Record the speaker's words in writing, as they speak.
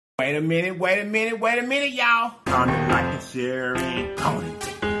Wait a minute, y'all. Comment, like, and share, and comment.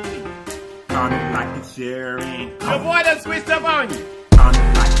 Comment, like, and share, and Your boy done switched up on you.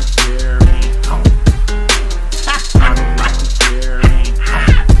 comment, like, and share, and comment. Comment, like, and share, and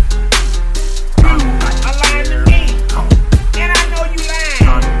comment. Comment, like, I and lied to share, me. and comment. And I know you lying.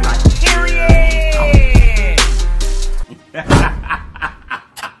 Comment, like, and share, and Period.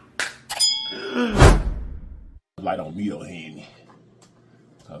 Light on me though, Handy.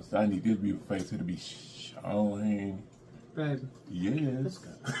 Cause I need this beautiful face to be shown, Handy. Baby. Yes. Let's go.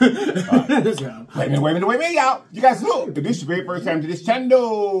 Right. Let's go. Wait a minute, y'all. You guys look. If this is your very first time to this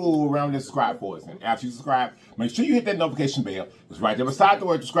channel, remember to subscribe for us. And after you subscribe, make sure you hit that notification bell. It's right there beside the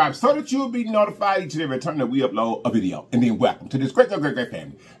word subscribe so that you'll be notified each and every time that we upload a video. And then welcome to this great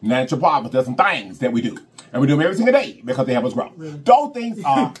family. Natural Problems does some things that we do. And we do them every single day because they help us grow. Really? Those things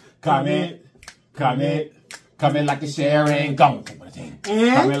are comment like a share and go.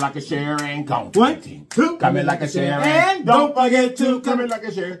 Comment like a share and go. 1, 2. Comment like a share and don't forget to comment like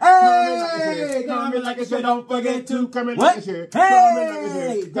a share. Hey, comment like a share. Don't forget to comment like a share.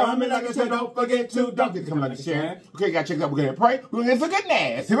 Hey, comment like a share. Don't forget to don't get comment like a share. Okay, gotta check it out. We're gonna pray. We're gonna get some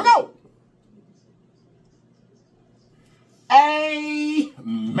goodness. Here we go.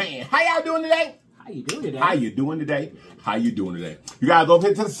 Amen. How y'all doing today? How you doing today? How you doing today? How you doing today? You guys go over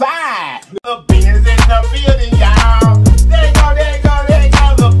here to the side. The beans in the building, y'all. There you go, there you go, there you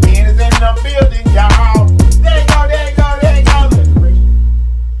go. The beans in the building, y'all. There you go, there you go, there you go.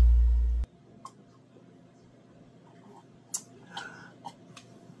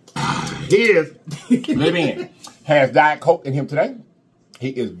 Here's Living has Diet Coke in him today. He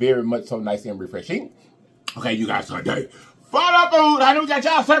is very much so nice and refreshing. Okay, you guys today. Follow food. I know we got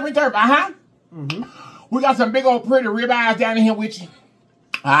y'all surfing turf. We got some big old pretty ribeyes down in here with you.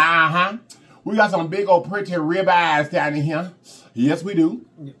 We got some big old pretty ribeyes down in here. Yes, we do.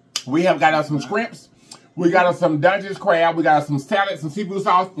 We have got us some shrimps. We got us some Dungeness crab. We got us some salad, some seafood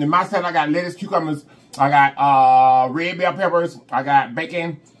sauce. In my salad, I got lettuce, cucumbers. I got red bell peppers. I got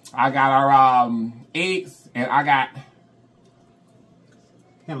bacon. I got our eggs. And I got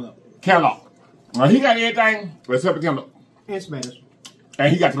cantaloupe. He got everything except for cantaloupe. And tomatoes.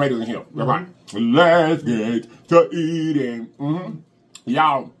 And he got tomatoes in here. That's right. Let's get to eating.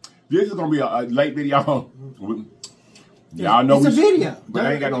 Y'all, this is going to be a late video. Y'all know it's a video. But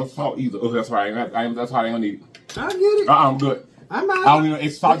I ain't got no salt either. Oh, that's right. That's why I ain't going to need it. I get it. I'm good. I'm not. I don't even know.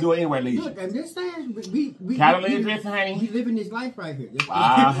 It's salt do it anyway, Lisa. Look, I'm just saying. We Catalyst dressing, honey. We living this life right here. It's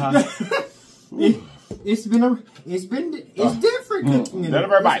different. Let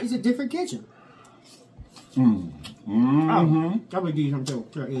it bite. It's a different kitchen. I'm gonna give you some too.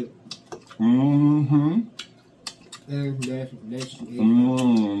 And that's it.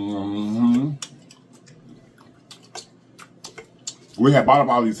 We had bought up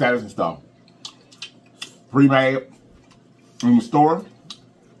all these salads and stuff. Pre-made in the store.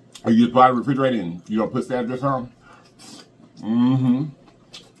 Or you just buy the refrigerator and you don't put salad dressing on.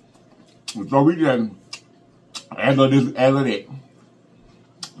 So we just add a little that.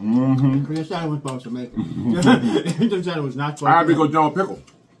 The salad was supposed to make it. The salad was not supposed to. I have to go John Pickle.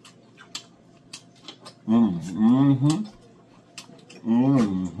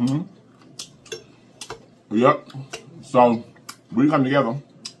 Yep. So we come together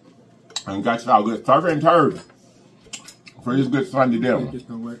and got y'all good turf and turd for this good Sunday dinner. It's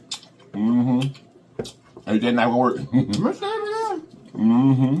gonna work. And it's not gonna work.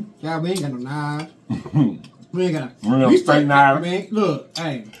 Yeah, we ain't got no knives. We ain't got no straight knives. Look,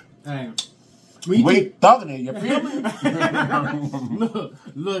 hey. We thugging it, you feel me?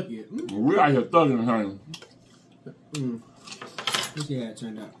 look it. We out here thugging it, honey. Let's see how it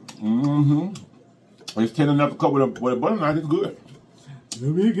turned out. It's tender enough to cook with a butter knife. It's good.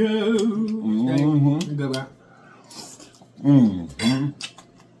 Here we go. Go back. Ain't bad.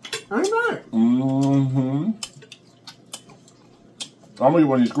 I'm gonna get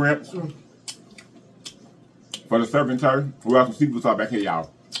one of these shrimps for the serving turn. We got some seafood sauce back here, y'all.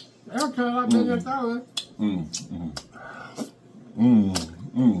 Okay, I've been there thoroughly.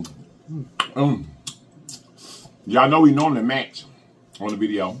 Y'all know we normally match on the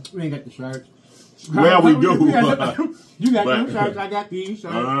video. We ain't got the shirts. Well, we do. You got them shirts, I got these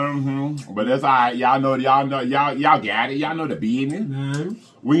shirts. But that's all right. Y'all know, y'all got it. Y'all know the business.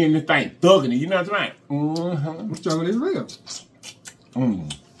 We in this thing thugging it. You know what I'm saying? Struggle is real.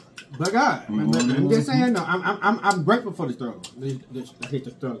 But God, I'm just saying. No, I'm grateful for the struggle. I hate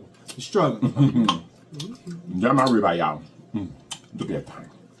the struggle. The struggle. That's my ribeye, y'all. Look at that thing.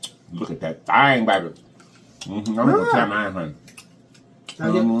 Look at that thing, baby. I'm gonna try mine, honey.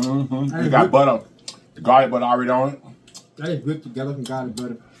 It got butter, the garlic butter already on it. I just whipped together some garlic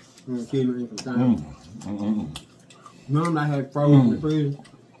butter. Keep it in some time. Normally I had frozen in the freezer.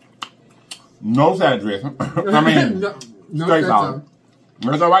 No salad dressing. I mean, no steak sauce.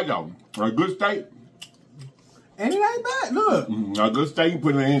 That's all right though. A good steak. And it ain't bad. Look. A good steak, you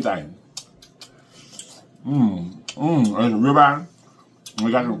put in anything. And the ribeye.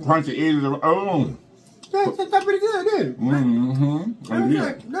 We got some crunchy edges. Oh. That's pretty good, isn't it?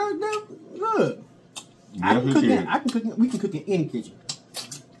 Look. Yes, I can cook it. We can cook in any kitchen.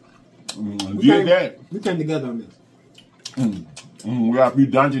 We came together on this. We got a few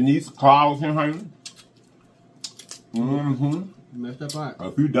Dunguness claws here, honey. Messed up right.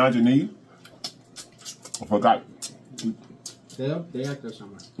 A few Dunguness. I forgot. They out there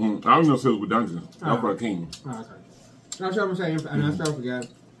somewhere. I don't know if it was with Dungeons. That's for a king. Oh, okay. That's what I'm saying. And I still forgot.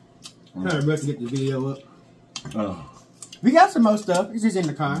 Trying to rush to get the video up. We got some more stuff. It's just in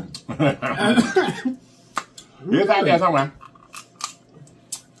the car. It's out there somewhere.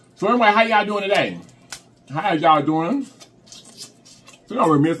 So anyway, how y'all doing today? How y'all doing? So now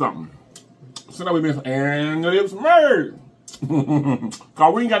we missed something. So now we missed and the lips merge.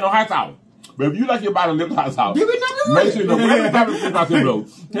 Cause we ain't got no hot sauce. But if you like your bottle lips hot sauce, give it number make sure you know where the top of the lips hot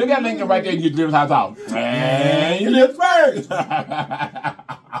sauce. Hit that link right there and get your lips hot sauce. And your lips merge.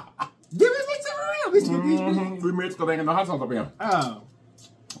 Give it some real. We mixed because they ain't got no hot sauce up here. Oh.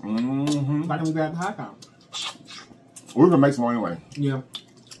 Why don't we grab the hot sauce? We're gonna make some more anyway. Yeah.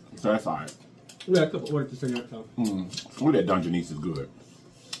 So that's alright. We got a couple orders to send out, so. Ooh, that Dunguness is good.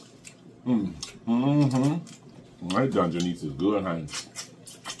 That Dunguness is good, honey.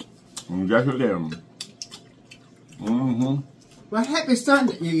 That's what them. Well, happy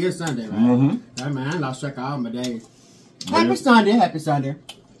Sunday. Yeah, it's Sunday, right? I mean, I lost track of all my days. Happy Sunday, happy Sunday.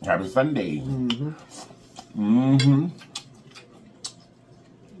 Happy Sunday.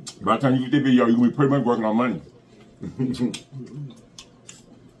 By the time you get this video, you're gonna be pretty much working on money.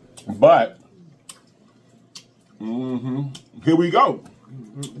 But here we go.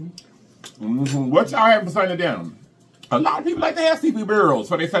 What y'all having for Sunday down? A lot of people like to have seafood barrels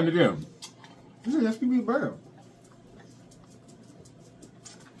for their Sunday down. That's gonna be a barrel.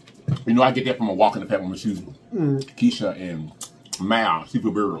 You know, I get that from a walk in the pack with my shoes. Keisha and Mal,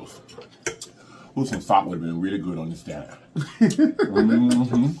 seafood barrels. Ooh, some salt would have been really good on this side. You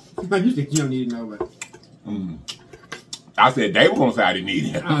think you don't need to know, but. I said they were gonna say I didn't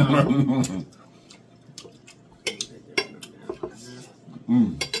need it. A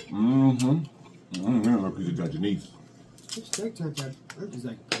piece of Dunguness. This steak turned out. I'm just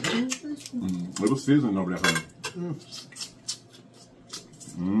like. It was sizzling over there, honey.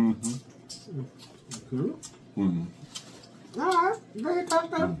 Alright, very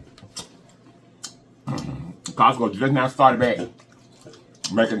Costco. Costco just now started back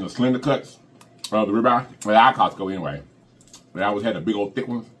making the slender cuts of the ribeye. Well, our Costco anyway. But I always had a big old thick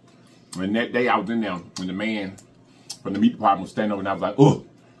one. And that day I was in there when the man from the meat department was standing over and I was like, oh,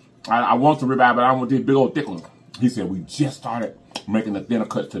 I want some ribeye, but I want this big old thick one. He said, we just started making the thinner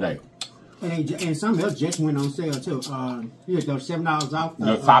cuts today. And something else just went on sale too. You get those $7 off.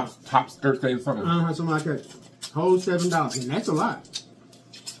 The top skirt thing or something. Something like that. Whole $7, and that's a lot.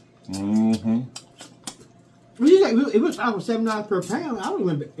 It was off $7 per pound. I don't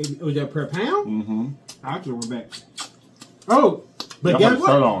remember. Was that per pound? I actually went back. Oh, but guess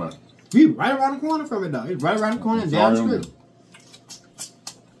what? On it. We right around the corner from it though. It's right around the corner and down the street.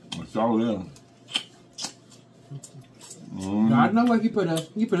 It's all in. God know what he put us.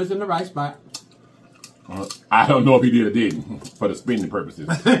 He put us in the right spot. I don't know if he did or didn't for the spending purposes.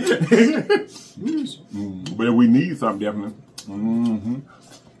 But if we need something, definitely.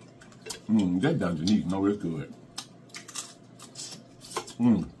 That Dunguness, no, it's good.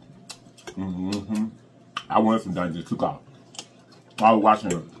 I wanted some Dunguness too, cause I was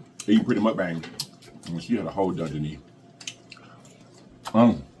watching her eating pretty mukbang, and she had a whole Dunguness.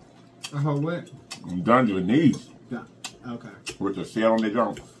 A whole what? Dunguness. Yeah. Okay. With the shell on their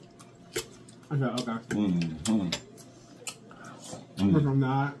junk. Okay. I'm just from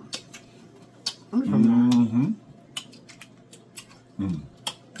that.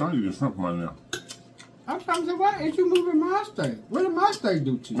 Trying to get something right now. I'm trying to say, why ain't you moving my steak? What did my steak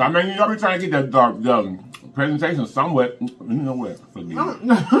do to you? I mean, you gotta be trying to get the presentation somewhat. You know what? Forgive me.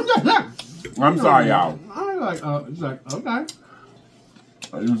 I'm sorry, y'all. I'm like, it's like, okay.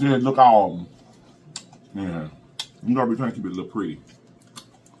 You said look all. Yeah. You gotta be trying to keep it a little pretty.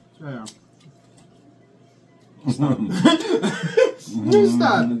 Yeah. You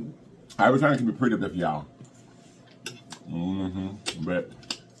stop. I was trying to keep it pretty up there for y'all. But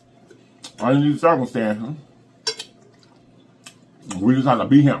under these circumstances, we just have to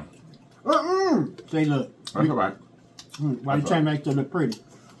be him. Say, look. That's all right. Why you trying to make it look pretty?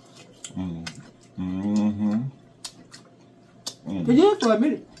 It is for a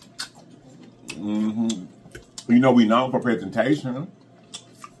minute. You know we known for presentation.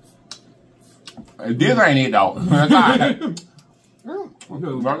 This ain't it though. That's all right.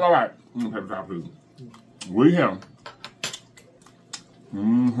 That's all right. We here.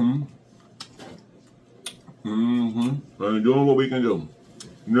 We're doing what we can do.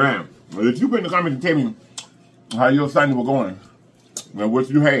 Now, if you put in the comments and tell me how your Sunday was going, and what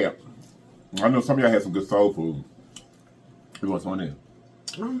you had. I know some of y'all had some good soul food. You want some of this?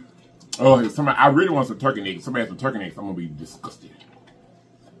 Oh, somebody, I really want some turkey necks. Somebody has some turkey necks, I'm gonna be disgusted.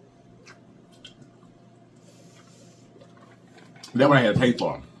 That one I had a taste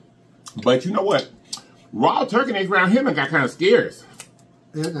for. But you know what? Raw turkey necks around here got kind of scarce.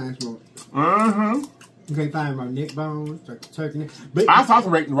 Yeah, nice one. You can't find my neck bones, turkey neck. But I saw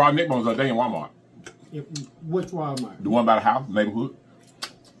some raw neck bones the other day in Walmart. Which Walmart? The one by the house, neighborhood.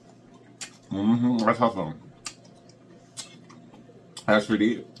 I saw some. I sure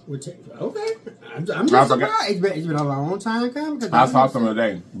did. Okay. I'm just surprised. It's been a long time coming. I saw some the other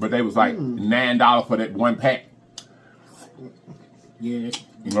day, but they was like $9 for that one pack. Yeah.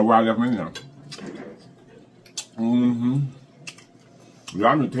 You know where I left them in there?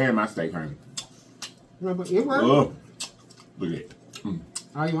 Y'all need to tear my steak, honey. No, but it works. Look at it.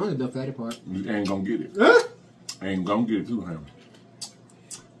 All you want is the fatty part. You ain't gonna get it. Ain't gonna get it too, honey.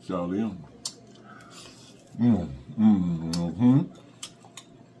 So then.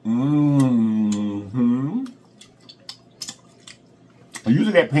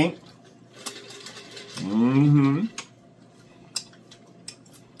 Usually that pink.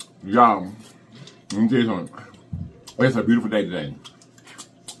 Y'all, let me tell you something. It's a beautiful day today.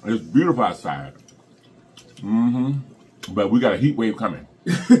 It's beautiful outside. But we got a heat wave coming.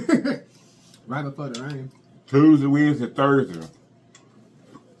 Right before the rain. Tuesday, Wednesday, Thursday.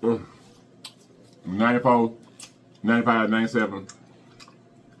 94, 95, 97.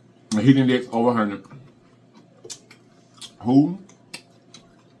 The heat index over 100. Who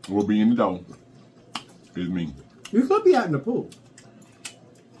will be in the door is me. You could be out in the pool.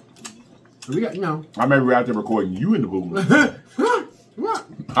 We got, no. I may be out there recording you in the pool. What?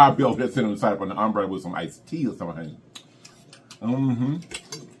 I'll be over there sitting on the side up on the umbrella with some iced tea or something.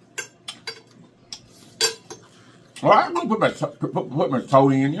 Well, I'm gonna put my toe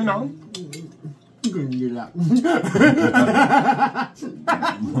in, you know. You couldn't get it out.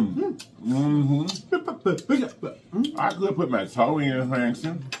 I could put my toe in,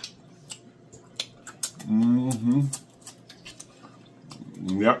 Hanson.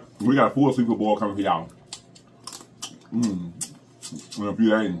 Yep, we got a full Super Bowl coming for y'all. In a few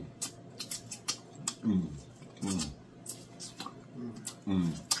days.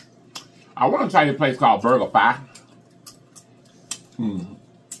 I want to try this place called Burger Fi.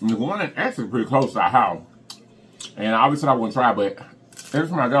 There's one that's actually pretty close to our house. And I obviously I want to try, but every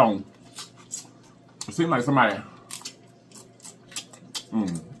time I go, it seems like somebody.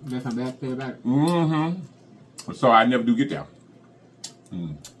 That's how bad feel back. So I never do get there.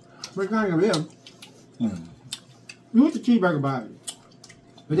 What kind of real? You want the cheeseburger body.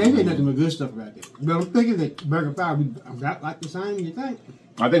 But they ain't nothing but good stuff about that. But I'm thinking that Burger Pie we got like the same, you think?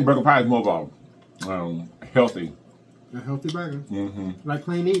 I think Burger Pie is more of a healthy. A healthy burger. Like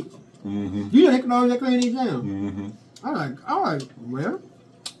Clean Eats. You know they can always get Clean Eats now. I like, well.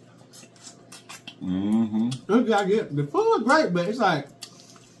 Look, I get the food is great, but it's like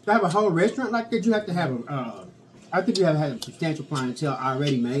to have a whole restaurant like that, you have to have a I think you have to have a substantial clientele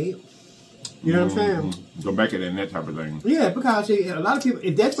already made. You know what I'm saying? Go back at it and that type of thing. Yeah, because see, a lot of people,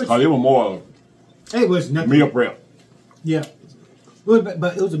 if that's what it was more it was nothing. meal prep. Yeah. Well,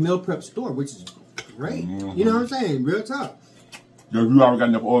 but it was a meal prep store, which is great. You know what I'm saying? Real talk. You already got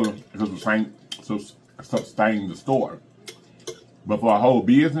enough oil to sustain the store. But for a whole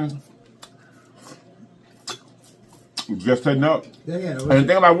business, just setting up. And the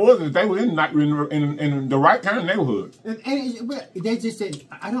thing about was is they were in the right kind of neighborhood. And they just said,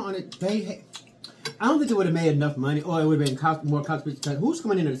 I don't think they would have made enough money, or it would have been more cost because who's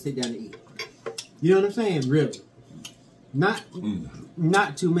coming in there to sit down and eat? You know what I'm saying? Really. Not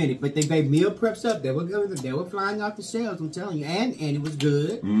too many, but they made meal preps up. They were good. They were flying off the shelves. I'm telling you, and it was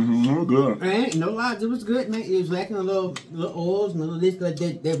good. Good. And no lies, it was good, man. It was lacking a little oils and a little this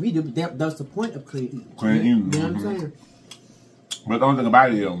that we do. But that's the point of clean eating. Clean eating. You know what I'm saying? But the only thing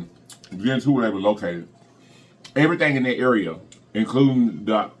about it is, again, where they were located, everything in that area, including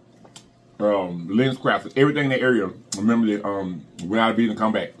the lens crafts, everything in that area. Remember that when I be to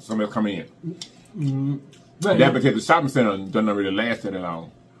come back, somebody else come in. That because the shopping center doesn't really last that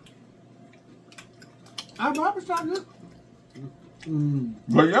long. Our barber shop,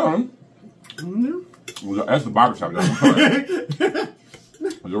 But yeah, Mm-hmm. That's the barbershop. That's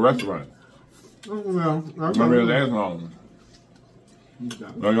the restaurant. Well, Remember the last long.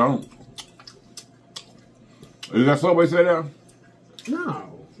 No, you don't. Is that Subway set there?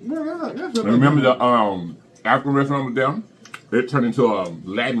 No. That's Remember the African restaurant was there? It turned into a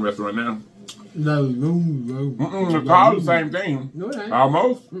Latin restaurant now. No. It's all the same thing. No, it ain't.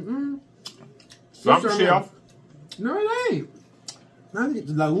 Almost. Some What's chef. No, it ain't. I think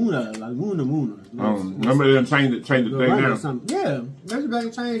it's Laguna. Remember they changed the thing down. Yeah, that's about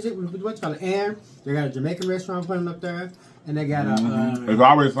to change it with what's called Air. They got a Jamaican restaurant putting up there, and they got a. There's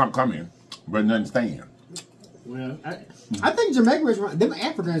always something coming, but nothing staying. Well, I think Jamaican restaurant. Them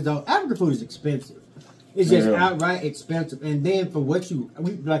Africans though, African food is expensive. It's just outright expensive, and then for what I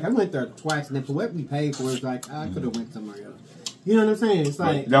went there twice, and then for what we paid for, it's like I could have went somewhere else. You know what I'm saying? It's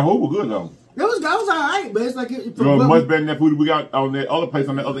like that food was good though. It was alright, but it's like it was much better than that food we got on that other place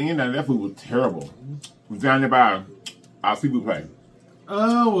on the other end. And that food was terrible. It was down there by our seafood place.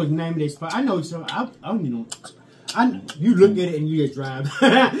 Oh, what's the name of this spot? I know. So I don't even know. You look at it and you just drive.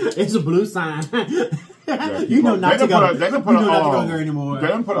 It's a blue sign. You know not to go. They don't put not to go there anymore. They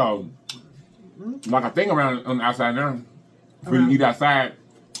don't put like a thing around on the outside now. For you to eat outside,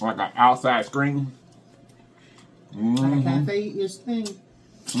 like an outside screen. Like a cafe-ish thing.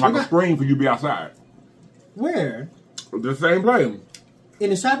 Like a screen for you to be outside. Where? The same place. In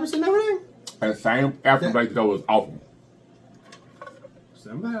the shopping center over there? That same African place that was awful.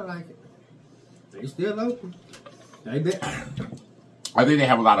 Somebody like it. They still open. I think they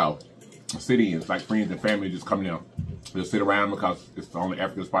have a lot of sit-ins, like friends and family just come down. Just sit around because it's the only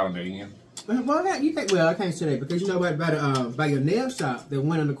African spot on that end. Well, I can't say that because you know what, by your nail shop, the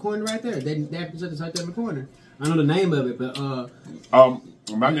one on the corner right there, that African right there in the corner. I know the name of it, but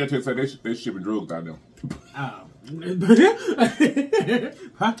my nail tech said they shipping drugs out there. Oh.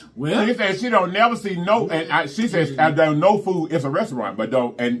 Well, she said she don't never see no, and she says there no food. It's a restaurant, but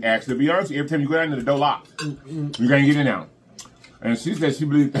don't. And actually, to be honest, every time you go down there, the door locked. You can't get in now. And she said she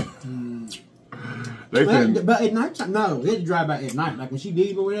believed. But at night time, no, they drive by at night, like when she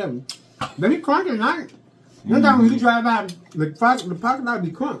leave or whatever. They be crunk at night. One time when you drive by, the parking lot be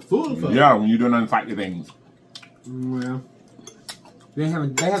crunk, full of food. Yeah, when you doing unsightly things. Well, they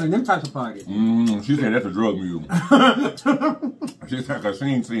having them types of parties. She said that's a drug mule. She said because she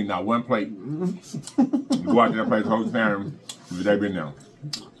ain't seen not one plate. Go out to that place whole time they been there.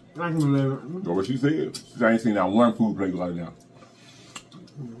 I can believe it. That's what she said. She ain't seen not one food plate like that.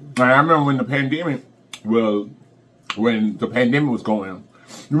 Now, I remember when the pandemic was going on.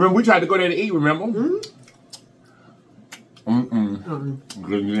 Remember we tried to go there to eat, remember?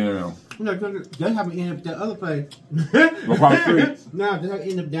 Yeah. No, they haven't ended up that other place. Across the street? No, they haven't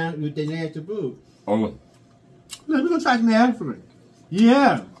ended up down with their nasty food. Oh. No, we're going to try some African.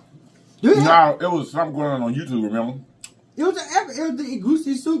 Yeah. No, it was something going on YouTube, remember? It was the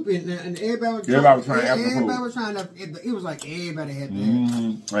goosey soup and everybody was trying African food. Everybody was trying to, it was like everybody had that.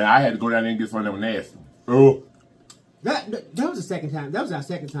 And I had to go down there and get something that was nasty. Oh. That was the second time. That was our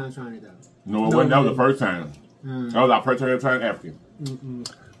second time trying it though. No, it wasn't. That was the first time. That was our first time trying African.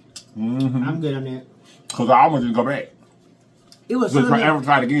 I'm good on that. Because I almost didn't go back. It was so ever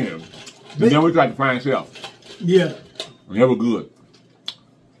tried again. And then we tried to find shelf. Yeah. And they were good.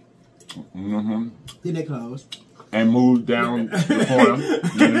 Then they closed. And moved down the corner.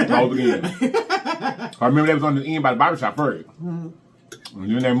 And then they closed again. I remember they was on the end by the barbershop first. And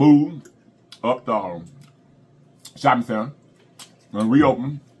then they moved up the shopping center. And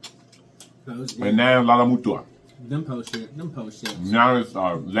reopened. And now La Mutua. Them post chefs. Now it's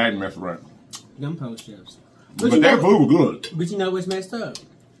a Latin restaurant. Them post chefs. But that food was good. But you know what's messed up?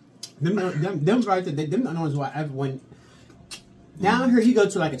 Them right there, them the ones why everyone down here you go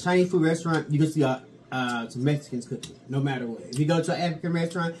to like a Chinese food restaurant, you can see some Mexicans cooking, no matter what. If you go to an African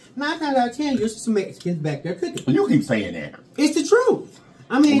restaurant, 9 times out of 10 you'll see some Mexicans back there cooking. You keep saying that. It's the truth.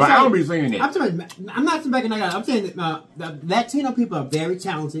 I mean, but I don't be saying that. I'm not saying back in that. I'm saying that the Latino people are very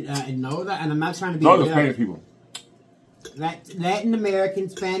talented and know that, and I'm not trying to be. Those are Spanish people. Latin American,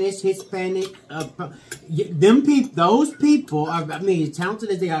 Spanish, Hispanic, those people are. I mean, as talented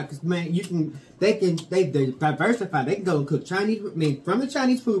as they are, because man, they diversify. They can go and cook Chinese. I mean, from the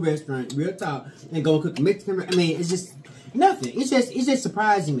Chinese food restaurant, real talk, and go and cook Mexican. I mean, it's just nothing. It's just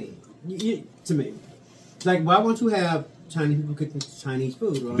surprising me to me. It's like, why won't you have Chinese people cooking Chinese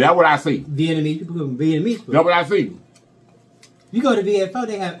food? Right? That's what I see. Vietnamese people cooking Vietnamese food. That's what I see. You go to VFO,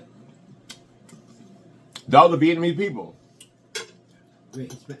 they have. Those are Vietnamese people.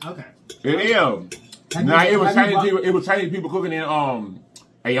 Okay. It is. Now it was Chinese people. It was Chinese people cooking in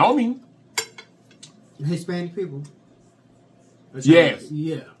Wyoming. Hispanic people. Yes.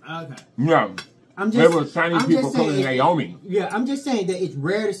 Yeah. Okay. No. There was Chinese people cooking in Naomi. Yeah, I'm just saying that it's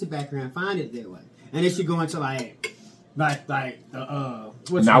rare to sit back here and find it that way. And it should go into what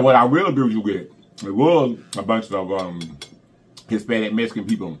I will agree with you with, it was a bunch of Hispanic Mexican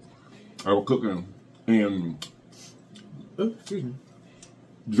people that were cooking in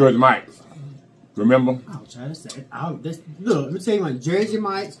George Mike's. Remember? I was trying to say, look, let me tell you what, Jersey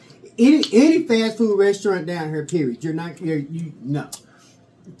Mike's, any fast food restaurant down here, period. No.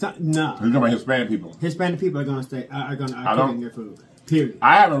 No. You're talking about Hispanic people. Hispanic people are gonna cook their food. Period.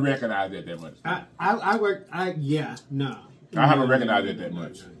 I haven't recognized it that much. No. I haven't recognized it that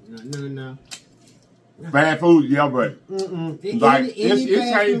much. No. Fast food, yeah, but like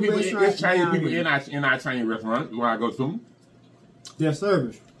it's Chinese people in our Chinese restaurant where I go to. They're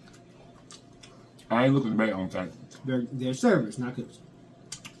servers. I ain't looking back on time. They're servers, not cooks.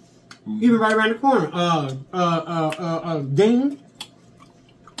 Even right around the corner, Ding,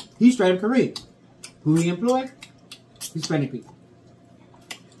 he's straight up Korean. Who he employ? Hispanic people.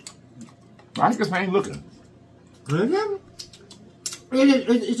 I guess I ain't looking.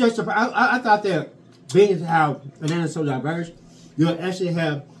 It's just I thought that being how Atlanta is so diverse, you'll actually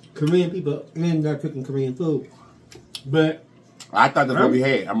have Korean people in there cooking Korean food. But I thought that's what we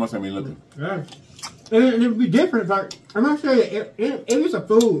had. I must have been looking. Yeah. And it would be different. Like, I'm not sure if it's a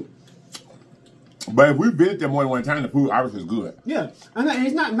food. But if we visit there more than one time, the food obviously is good. Yeah. I'm not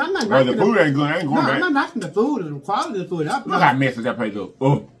well, the food ain't good. I ain't going back. I'm not knocking the food and the quality of the food. Look how messy that place look.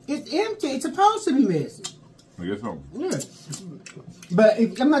 Oh. It's empty. It's supposed to be messy. I guess so. Yeah. But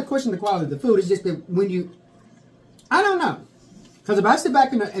I'm not questioning the quality of the food. It's just that when you... I don't know. Because if I sit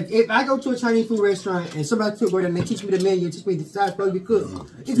back if I go to a Chinese food restaurant and somebody took over and they teach me the menu, teach me the size supposed to be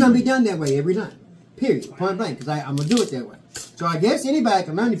cooked, it's going to be done that way every time. Period. Point blank. Because I'm going to do it that way. So I guess anybody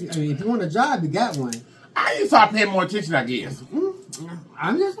can learn. If you want a job, you got one. I need to start paying more attention, I guess.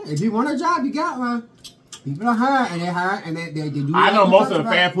 I'm just saying, if you want a job, you got one. People are hiring, and they hire, and they do. I know most of the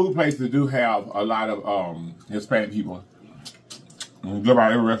fast food places do have a lot of Hispanic people. Just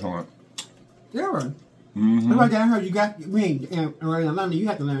about every restaurant. Yeah, right. Like I heard, you got. In Atlanta, you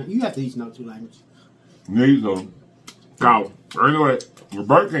have to learn. You have to know 2 languages. Need to. Cause anyway, the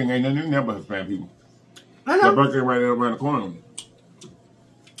Burger King ain't nothing there but Hispanic people. I know. The Burger King right there around the corner.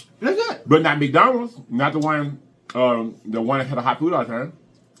 That's it. But not McDonald's. Not the one that had a hot food all the time.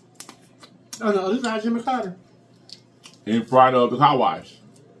 Oh no, this is Jimmy Carter. In front of the car wash.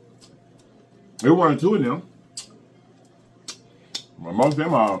 There were 1 or 2 of them. But most of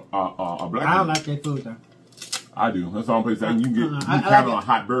them are black. I don't like that food though. I do. That's the only place you can get kind of a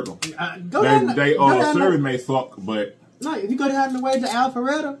hot burger. They service may suck, but no. If you go down the way to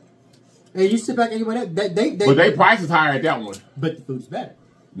Alpharetta and you sit back and you went but they price is higher at that one. But the food's better.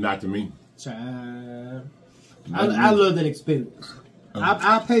 Not to me. I love that experience.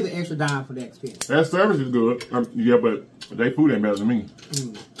 I'll pay the extra dime for that experience. Their service is good. Yeah, but their food ain't better than me.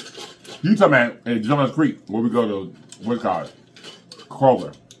 You talking about at Johns Creek, where we go to, what's it called?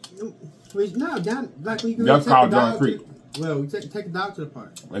 Kroger. No, down, like we go that's called Johns Creek. Well, we take the dog to the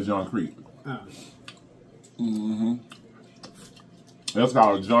park. That's Johns Creek. Oh. That's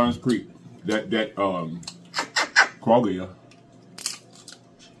called Johns Creek. That Kroger, yeah.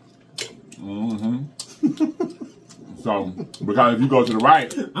 So, because if you go to the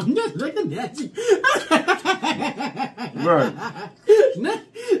right, I'm just looking at you. Right.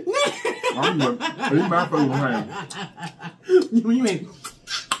 I'm just eat my food hand. What do you mean?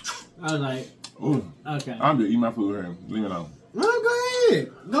 I was like, ooh, okay. I'm just eating my food hand. Leave it alone. Oh, go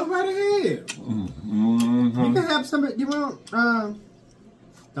ahead. Go right ahead. You can have somebody. You want?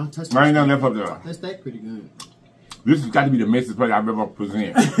 Don't touch. I ain't nothing left up there. That steak pretty good. This has got to be the messiest plate I've ever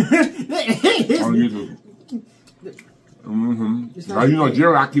presented on YouTube. Now, you know,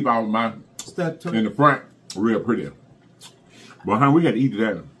 Jerry, I keep all my stuff in the front real pretty. But, honey, we got to eat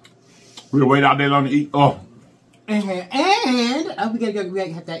that. We'll wait all day long to eat. Oh. And we gotta go. We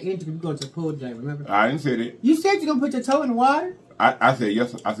gotta have that interview. We're going to the pool today. Remember? I didn't say that. You said you're gonna put your toe in the water. I said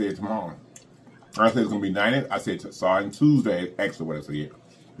yes. I said tomorrow. I said it's gonna be 90. I said sorry. Tuesday, actually, what I said.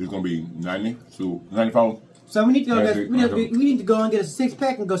 It's gonna be 90 to 94. So we need to go. We need to go and get a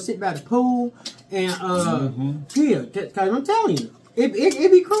 6-pack and go sit by the pool and chill. Cause I'm telling you, it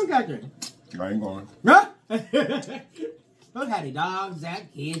be crunk out there. I ain't going. Huh? Look how the dogs,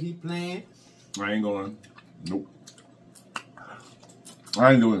 Zach, kids be playing. I ain't going. Nope.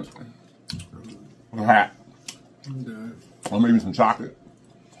 I ain't doing it. I'm hot. I'm maybe some chocolate.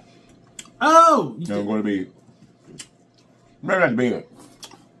 Oh! Then I'm going to be, maybe not to bed,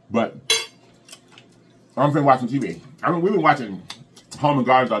 but I'm finna watch some TV. I mean, we've been watching Home and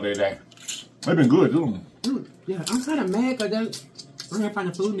Gardens all day today. They've been good, too. Yeah, I'm kind of mad because I can't find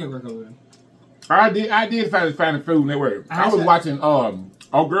the Food Network over there. I did find the Food Network. I was watching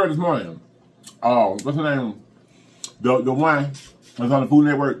Oh Girl this morning. What's her name? The one was on the Food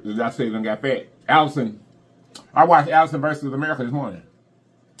Network that I said done got fat. Allison. I watched Allison versus America this morning.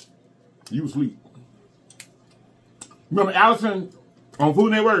 You was asleep. Remember Allison on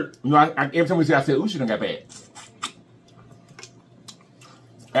Food Network? You know, every time we say I said, ooh, she done got fat.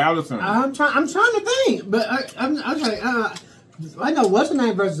 Allison. I'm trying to think, but I know what's her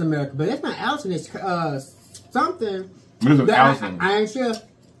name versus America, but that's not Allison. It's something. This is Allison. Iron Chef.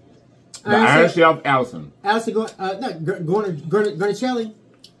 Iron Chef Allison. Allison going to Shelly.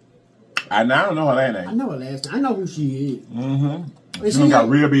 I don't know her last name. I know her last name. I know who she is. Mm-hmm. She got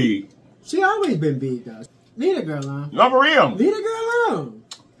real big. She always been big though. Leave the girl alone. No, for real. Leave the girl alone.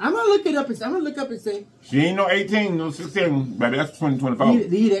 I'm gonna look it up and say she ain't no 18, no 16, baby. That's 2024.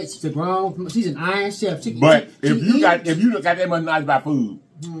 Leave that. She's a grown. She's an Iron Chef. But if you got that much knowledge about food,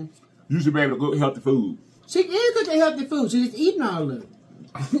 you should be able to cook healthy food. She is cooking healthy food. She's just eating all of it.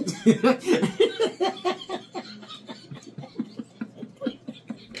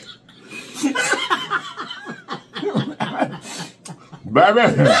 Baby.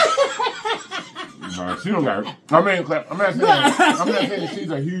 She don't got it. I'm not saying she's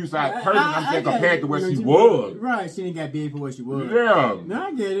a huge size person. I'm saying compared to what she was. Right, she didn't got big for what she was. Yeah. No,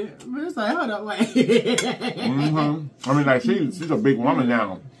 I get it. But it's like, hold up, wait. I mean, like, she's a big woman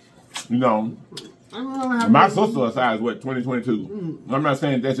now. You know. My sister size, what, 2022. I'm not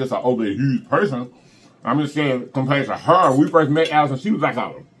saying that's just an overly huge person. I'm just saying, compared to her, we first met Allison, she was like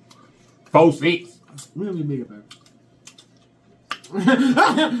a 4'6". We don't be bigger, baby. When she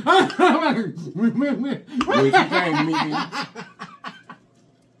came to meet me.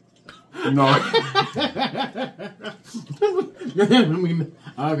 No.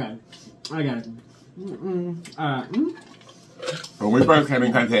 Okay. I got it. When we first came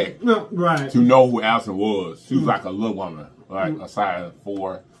in contact, right, to know who Allison was, she was like a little woman, like a size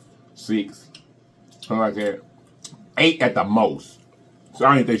 4, 6, something like that. 8 at the most. So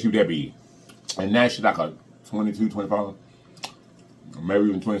I didn't think she was that big. And now she's like a 22, 25. Maybe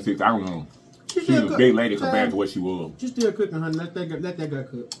even 26, I don't know. She's a big lady compared to what she was. She's still cooking, honey. Let that girl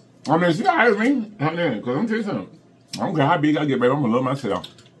cook. I mean, she got me. Because I'm telling you something. I don't care how big I get, baby. I'm going to love myself.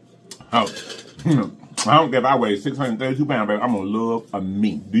 I don't care if I weigh 632 pounds, baby. I'm going to love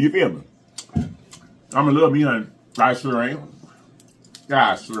me. Do you feel me? I'm going to love me, honey. I sure am.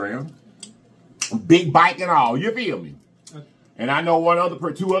 I sure am. Big bike and all. You feel me? And I know 3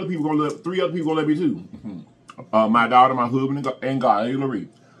 other people going to love me too. My daughter, my husband, and God, Hillary.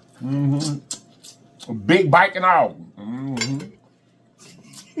 Big bike and all.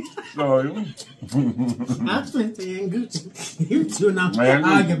 So, I'm saying Gucci. You two not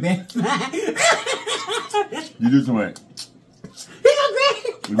arguing. You do too much.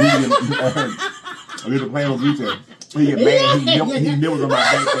 I get to play with Gucci. He get mad. He nibbles on my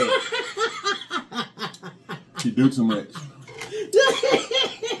backpack. He do too much.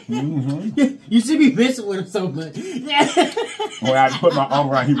 You should be messing with him so much. When I put my arm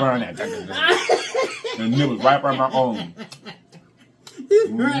around, he run that. And nibbles right by my arm.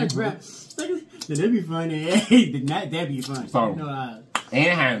 Right. That'd be funny. That'd be funny. So,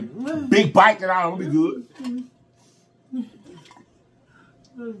 and big bike and all, it'll be good.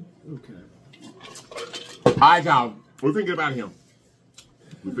 Okay. All right, y'all. We forget about him.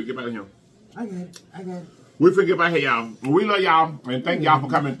 I got it. We forget about him, y'all. We love y'all and thank y'all for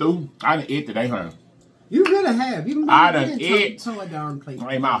coming through. I done ate today, huh? You really have. I done ate. So darn plate.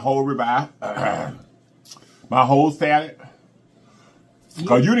 I ate my whole ribeye, my whole salad.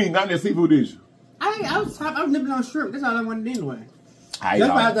 Cause you didn't eat none of that seafood, did you? I was nibbling on shrimp. That's all I wanted anyway. That's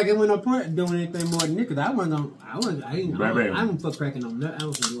why I was like, I wasn't no point doing anything more than this, because I wasn't for cracking on that. I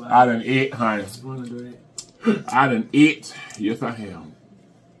was gonna do I done ate, honey. I wasn't gonna do that. I done ate. Yes, I have.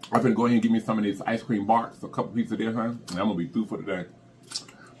 I'm finna go ahead and give me some of these ice cream barks, a couple pieces of this, honey, and I'm gonna be through for today.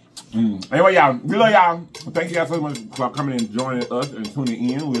 Anyway, y'all, we love y'all. Thank you guys so much for coming and joining us and tuning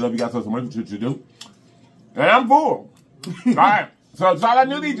in. We love you guys so much for what you do. And I'm full. All right. So it's all I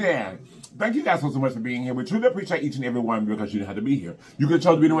knew, DJ. Thank you guys so much for being here. We truly appreciate each and every one because you didn't have to be here. You could have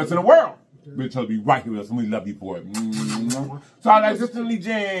chosen to be the best in the world. We chose to be right here with us, and we love you for it. So all that Sister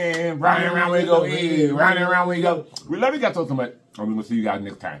Jam, round and round we go, round and round we go. We love you guys so much. And we're going to see you guys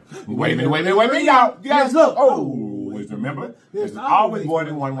next time. Wait a minute, y'all. You guys look. Always remember, there's always more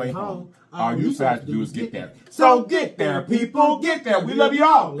than one way home. All you have to do is get there. So get there, people. Get there. We love you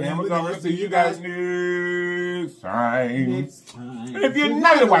all. And we're going to see you guys next time. And if you're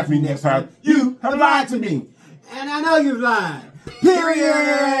not going to watch me next time, you have lied to me. And I know you've lied.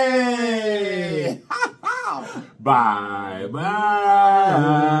 Period. Bye. Bye.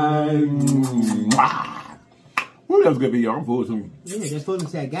 Woo, that was a good video. I'm full soon. Yeah, that's what I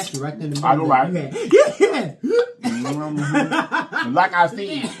said. I got you right there in the middle. I know, right? Yeah. Like I said,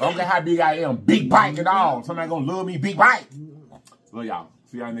 I don't care how big I am. Big bite and all. Somebody gonna love me. Big bite. Love y'all.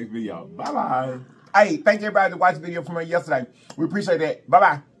 See y'all next video. Bye-bye. Hey, thank you everybody that watched the video from me yesterday. We appreciate that.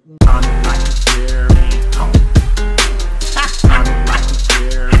 Bye-bye.